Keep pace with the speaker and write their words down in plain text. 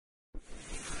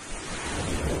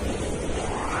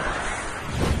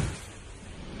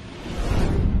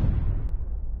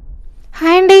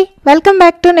Welcome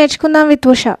back to నేర్చుకుందాం with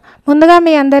Usha. ముందుగా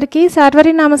మీ అందరికీ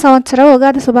సార్వరినామ సంవత్సరం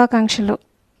ఉగాది శుభాకాంక్షలు.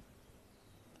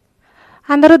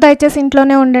 అందరూ దయచేసి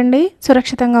ఇంట్లోనే ఉండండి,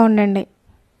 సురక్షితంగా ఉండండి.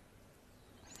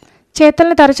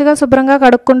 చేతులను తరచుగా శుభ్రంగా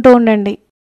కడుక్కుంటూ ఉండండి.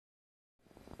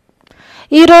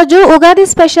 ఈరోజు ఉగాది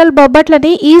స్పెషల్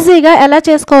బొబ్బట్లని ఈజీగా ఎలా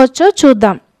చేసుకోవచ్చో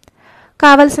చూద్దాం.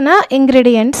 కావలసిన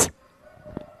ఇంగ్రీడియంట్స్: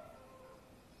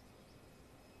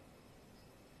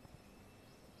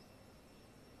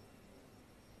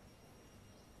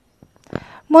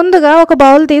 ముందుగా ఒక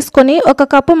బౌల్ తీసుకొని 1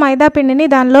 కప్పు మైదా పిండిని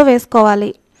దానిలో వేసుకోవాలి.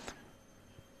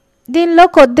 దీనిలో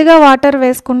కొద్దిగా వాటర్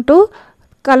వేసుకుంటూ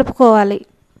కలుపుకోవాలి.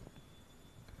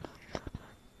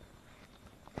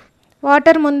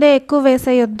 వాటర్ ముందే ఎక్కువ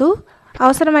వేసేయొద్దు,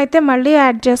 అవసరమైతే మళ్ళీ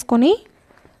యాడ్ చేసుకొని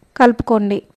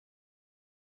కలుపుకోండి.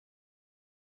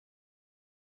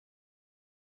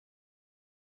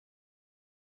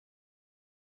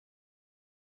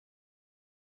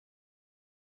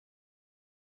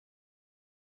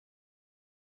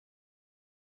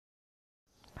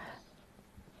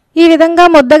 ఈ విధంగా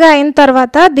ముద్దగా అయిన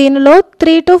తర్వాత దీనిలో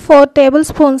 3 to 4 టేబుల్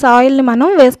స్పూన్స్ ఆయిల్ని మనం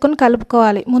వేసుకొని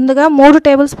కలుపుకోవాలి. ముందుగా 3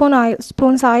 టేబుల్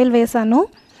స్పూన్స్ ఆయిల్ వేసాను.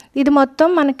 ఇది మొత్తం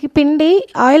మనకి పిండి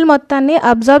ఆయిల్ మొత్తాన్ని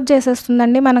అబ్జర్వ్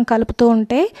చేసేస్తుందండి మనం కలుపుతూ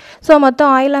ఉంటే. సో మొత్తం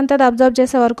ఆయిల్ అంతా అబ్జర్వ్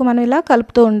చేసే వరకు మనం ఇలా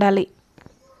కలుపుతూ ఉండాలి.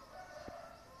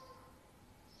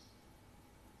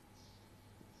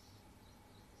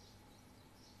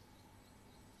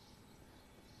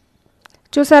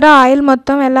 చూసారా ఆయిల్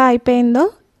మొత్తం ఎలా అయిపోయిందో.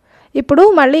 ఇప్పుడు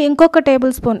మళ్ళీ ఇంకొక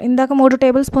టేబుల్ స్పూన్, ఇందాక 3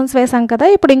 టేబుల్ స్పూన్స్ వేసాం కదా,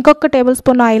 ఇప్పుడు ఇంకొక టేబుల్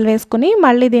స్పూన్ ఆయిల్ వేసుకుని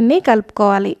మళ్ళీ దీన్ని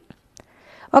కలుపుకోవాలి.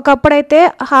 ఒకప్పుడైతే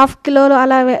 1/2 కిలోలు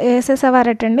అలా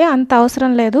వేసేసేవారటండి, అంత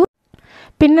అవసరం లేదు.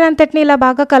 పిండిని అంతటిని ఇలా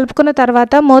బాగా కలుపుకున్న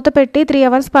తర్వాత మూత పెట్టి 3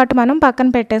 అవర్స్ పాటు మనం పక్కన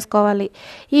పెట్టేసుకోవాలి.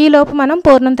 ఈలోపు మనం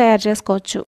పూర్ణం తయారు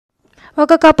చేసుకోవచ్చు.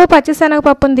 1 కప్పు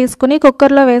పచ్చిశనగపప్పును తీసుకుని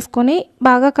కుక్కర్లో వేసుకుని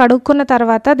బాగా కడుక్కున్న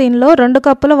తర్వాత దీనిలో 2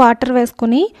 కప్పుల వాటర్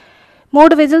వేసుకుని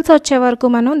 3 విజిల్స్ వచ్చే వరకు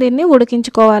మనం దీన్ని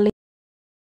ఉడికించుకోవాలి.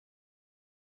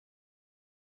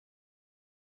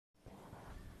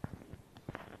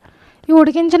 ఈ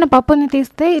ఉడికించిన పప్పుని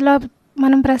తీస్తే ఇలా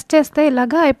మనం ప్రెస్ చేస్తే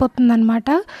ఇలాగా అయిపోతుందన్నమాట.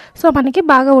 సో మనకి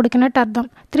బాగా ఉడికినట్టు అర్థం.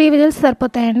 3 విజిల్స్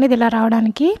సరిపోతాయండి ఇది ఇలా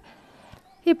రావడానికి.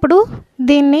 ఇప్పుడు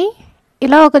దీన్ని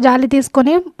ఇలా ఒక జాలి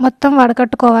తీసుకొని మొత్తం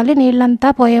వడకట్టుకోవాలి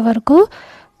నీళ్ళంతా పోయే వరకు.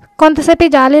 కొంతసేపు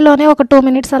ఈ జాలీలోనే ఒక 2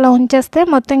 మినిట్స్ అలా ఉంచేస్తే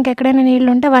మొత్తం ఇంకెక్కడైనా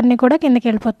నీళ్ళు ఉంటే అవన్నీ కూడా కిందకి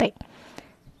వెళ్ళిపోతాయి.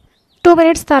 2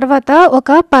 మినిట్స్ తర్వాత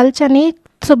ఒక పల్చని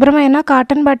శుభ్రమైన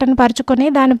కాటన్ బట్టను పరుచుకొని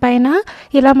దానిపైన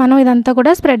ఇలా మనం ఇదంతా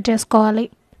కూడా స్ప్రెడ్ చేసుకోవాలి.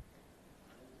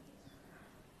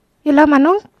 ఇలా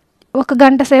మనం 1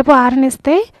 గంట సేపు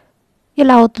ఆరనిస్తే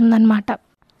ఇలా అవుతుందన్నమాట.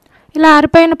 ఇలా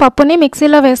ఆరిపోయిన పప్పుని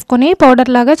మిక్సీలో వేసుకొని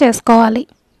పౌడర్ లాగా చేసుకోవాలి.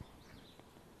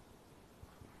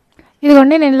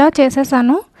 ఇదిగోండి నేను ఇలా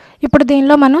చేసేసాను. ఇప్పుడు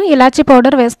దీనిలో మనం ఇలాచీ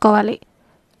పౌడర్ వేసుకోవాలి.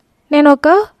 నేను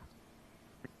 1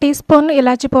 టీ స్పూన్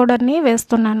ఇలాచీ పౌడర్ని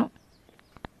వేస్తున్నాను.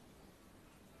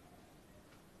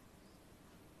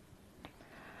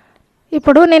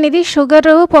 ఇప్పుడు నేను ఇది షుగర్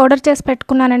పౌడర్ చేసి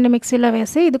పెట్టుకున్నానండి మిక్సీలో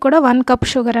వేసి. ఇది కూడా 1 కప్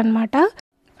షుగర్ అనమాట.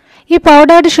 ఈ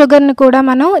పౌడర్డ్ షుగర్ని కూడా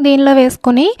మనం దీనిలో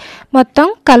వేసుకొని మొత్తం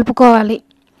కలుపుకోవాలి.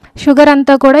 షుగర్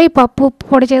అంతా కూడా ఈ పప్పు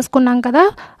పొడి చేసుకున్నాం కదా,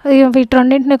 వీటి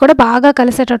రెండింటిని కూడా బాగా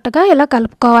కలిసేటట్టుగా ఇలా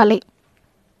కలుపుకోవాలి.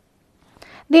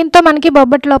 దీంతో మనకి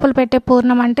బొబ్బట్ లోపల పెట్టే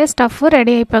పూర్ణం అంటే స్టఫ్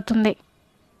రెడీ అయిపోతుంది.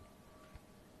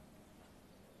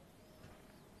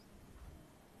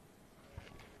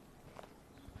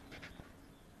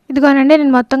 ఇదిగోనండి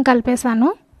నేను మొత్తం కలిపేశాను.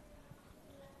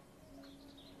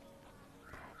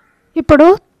 ఇప్పుడు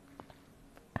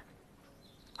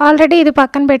ఆల్రెడీ ఇది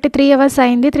పక్కన పెట్టి 3 అవర్స్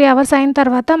అయింది. 3 అవర్స్ అయిన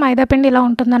తర్వాత మైదాపిండి ఇలా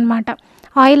ఉంటుందన్నమాట.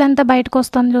 ఆయిల్ అంతా బయటకు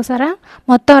వస్తుంది చూసారా,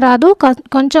 మొత్తం రాదు,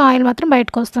 కొంచెం ఆయిల్ మాత్రం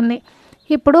బయటకు వస్తుంది.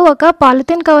 ఇప్పుడు ఒక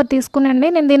పాలిథిన్ కవర్ తీసుకునండి.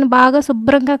 నేను దీన్ని బాగా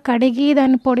శుభ్రంగా కడిగి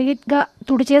దాన్ని పొడిగా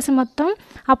తుడిచేసి మొత్తం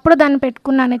అప్పుడు దాన్ని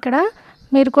పెట్టుకున్నాను ఇక్కడ.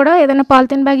 మీరు కూడా ఏదైనా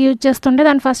పాలిథిన్ బ్యాగ్ యూజ్ చేస్తుంటే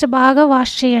దాన్ని ఫస్ట్ బాగా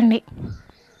వాష్ చేయండి.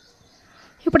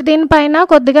 ఇప్పుడు దీనిపైన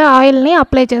కొద్దిగా ఆయిల్ని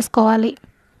అప్లై చేసుకోవాలి.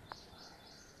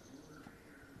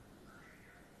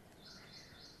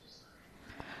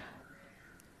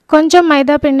 కొంచెం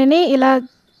మైదా పిండిని ఇలా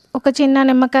ఒక చిన్న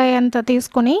నిమ్మకాయ అంత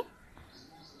తీసుకొని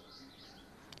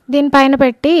దీనిపైన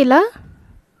పెట్టి ఇలా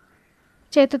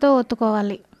చేతితో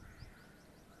ఒత్తుకోవాలి.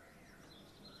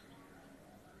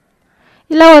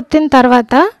 ఇలా ఒత్తిన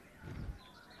తర్వాత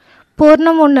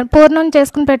పూర్ణం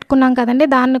చేసుకుని పెట్టుకున్నాం కదండి,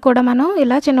 దాన్ని కూడా మనం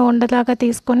ఇలా చిన్న ఉండలాగా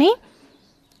తీసుకొని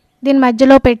దీని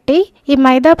మధ్యలో పెట్టి ఈ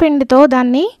మైదా పిండితో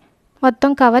దాన్ని మొత్తం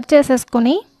కవర్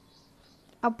చేసేసుకొని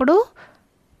అప్పుడు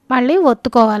మళ్ళీ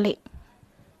ఒత్తుకోవాలి.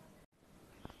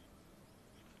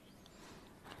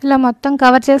 ఇలా మొత్తం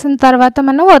కవర్ చేసిన తర్వాత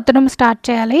మనం ఒత్తడం స్టార్ట్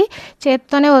చేయాలి.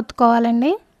 చేతితోనే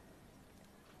ఒత్తుకోవాలండి.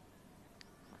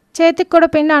 చేతికి కూడా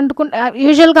పిండి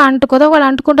యూజువల్గా అంటుకోదు. ఒకవేళ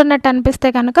అంటుకుంటున్నట్టు అనిపిస్తే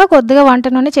కనుక కొద్దిగా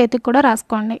వంట నూనె చేతికి కూడా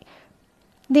రాసుకోండి.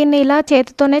 దీన్ని ఇలా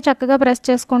చేతితోనే చక్కగా ప్రెస్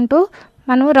చేసుకుంటూ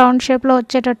మనం రౌండ్ షేప్లో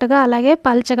వచ్చేటట్టుగా, అలాగే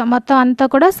పల్చగా మొత్తం అంతా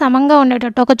కూడా సమంగా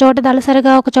ఉండేటట్టు, ఒక చోట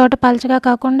దళసరిగా ఒక చోట పల్చగా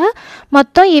కాకుండా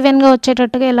మొత్తం ఈవెన్గా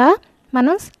వచ్చేటట్టుగా ఇలా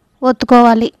మనం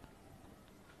ఒత్తుకోవాలి.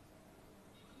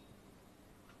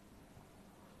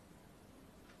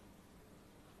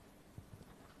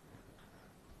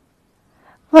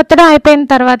 ఒత్తడం అయిపోయిన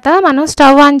తర్వాత మనం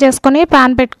స్టవ్ ఆన్ చేసుకొని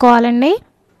ప్యాన్ పెట్టుకోవాలండి.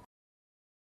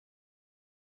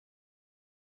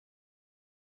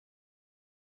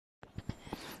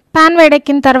 ప్యాన్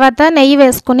వేడెక్కిన తర్వాత నెయ్యి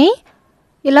వేసుకుని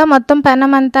ఇలా మొత్తం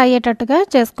పెనం అంతా అయ్యేటట్టుగా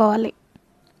చేసుకోవాలి.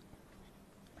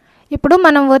 ఇప్పుడు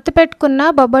మనం ఒత్తి పెట్టుకున్న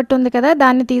బొబ్బట్టు ఉంది కదా,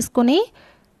 దాన్ని తీసుకుని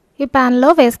ఈ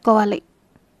ప్యాన్లో వేసుకోవాలి.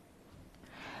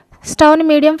 స్టవ్ని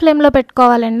మీడియం ఫ్లేమ్లో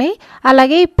పెట్టుకోవాలండి.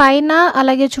 అలాగే పైన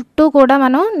అలాగే చుట్టూ కూడా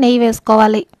మనం నెయ్యి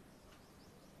వేసుకోవాలి.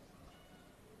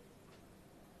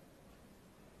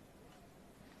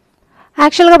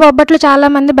 యాక్చువల్గా బొబ్బట్లు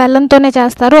చాలామంది బెల్లంతోనే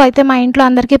చేస్తారు. అయితే మా ఇంట్లో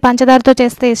అందరికీ పంచదారతో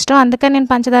చేస్తే ఇష్టం, అందుకని నేను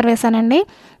పంచదార వేసానండి.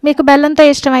 మీకు బెల్లంతో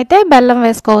ఇష్టం అయితే బెల్లం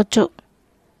వేసుకోవచ్చు.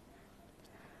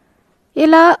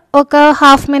 ఇలా ఒక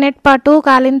హాఫ్ మినిట్ పాటు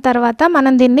కాలిన తర్వాత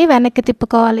మనం దీన్ని వెనక్కి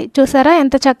తిప్పుకోవాలి. చూసారా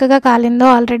ఎంత చక్కగా కాలిందో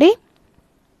ఆల్రెడీ.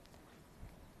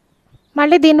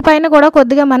 మళ్ళీ దీనిపైన కూడా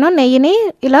కొద్దిగా మనం నెయ్యిని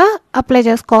ఇలా అప్లై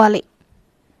చేసుకోవాలి.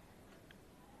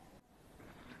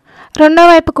 రెండో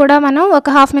వైపు కూడా మనం ఒక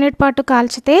హాఫ్ మినిట్ పాటు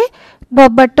కాల్చితే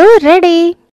బొబ్బట్టు రెడీ.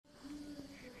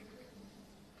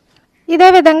 ఇదే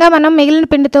విధంగా మనం మిగిలిన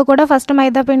పిండితో కూడా ఫస్ట్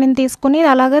మైదా పిండిని తీసుకుని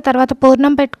అలాగే తర్వాత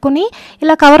పూర్ణం పెట్టుకుని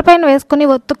ఇలా కవర్ పైన వేసుకుని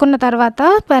ఒత్తుకున్న తర్వాత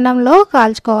పెనంలో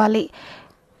కాల్చుకోవాలి.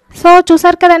 సో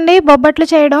చూసారు కదండి బొబ్బట్లు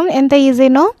చేయడం ఎంత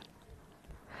ఈజీనో.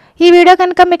 ఈ వీడియో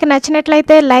కనుక మీకు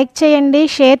నచ్చినట్లయితే లైక్ చేయండి,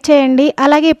 షేర్ చేయండి.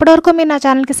 అలాగే ఇప్పటివరకు మీరు నా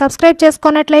ఛానల్కి సబ్స్క్రైబ్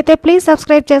చేసుకున్నట్లయితే ప్లీజ్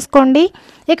సబ్స్క్రైబ్ చేసుకోండి.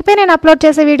 ఇకపై నేను అప్లోడ్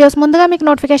చేసే వీడియోస్ ముందుగా మీకు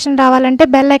నోటిఫికేషన్ రావాలంటే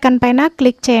బెల్ ఐకాన్ పైన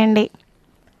క్లిక్ చేయండి.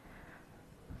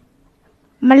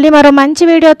 మళ్ళీ మరో మంచి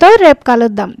వీడియోతో రేపు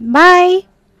కలుద్దాం. బాయ్.